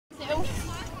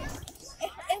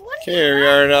Okay, here we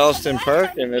are at Alliston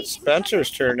Park, and it's Spencer's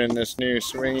turn in this new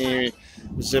swingy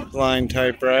zip line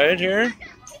type ride here.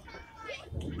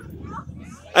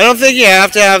 I don't think you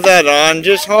have to have that on.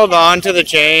 Just hold on to the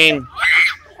chain.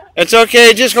 It's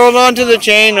okay. Just hold on to the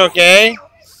chain, okay?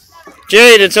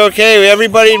 Jade, it's okay.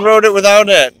 Everybody rode it without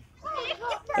it.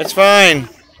 It's fine.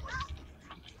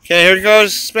 Okay, here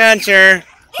goes Spencer.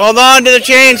 Hold on to the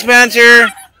chain, Spencer.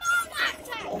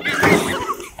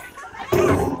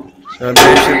 So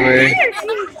basically,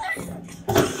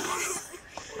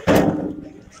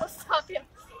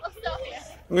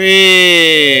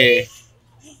 wee.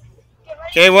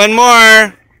 Okay, one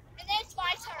more.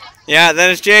 Yeah,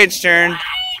 then it's Jade's turn.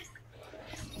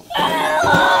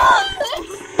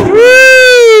 Woo!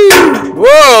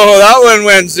 Whoa, that one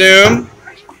went zoom.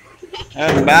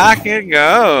 And back it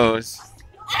goes.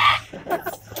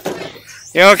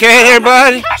 You okay there,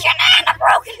 bud?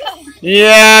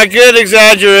 Yeah, good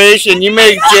exaggeration. You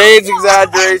make Jade's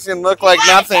exaggeration look like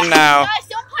nothing now. Guys,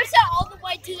 don't push that all the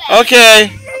way to the Okay.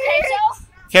 Okay, so?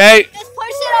 Okay. Just push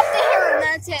it up the hill and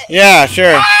that's it. Yeah,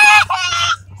 sure.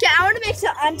 Okay, I want to make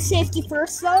sure I'm safety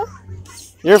first, though.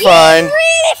 You're fine.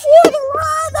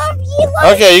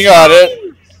 Okay, you got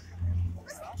it.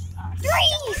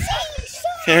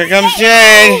 Here comes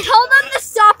Jade. Tell them to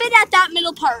stop it at that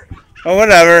middle part. Oh,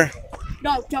 whatever.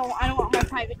 No, don't. I don't want my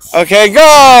privates. Okay,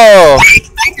 go!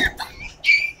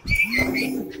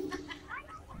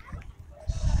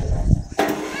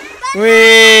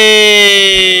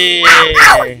 Whee!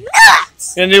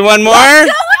 Gonna do one more?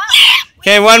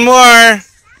 Okay, one more. I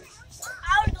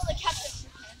would go the captain.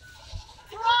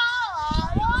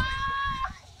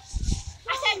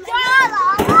 I said,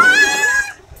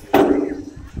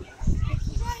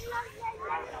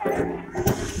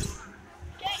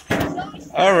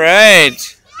 All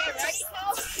right.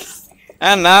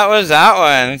 And that was that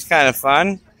one. It's kind of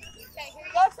fun.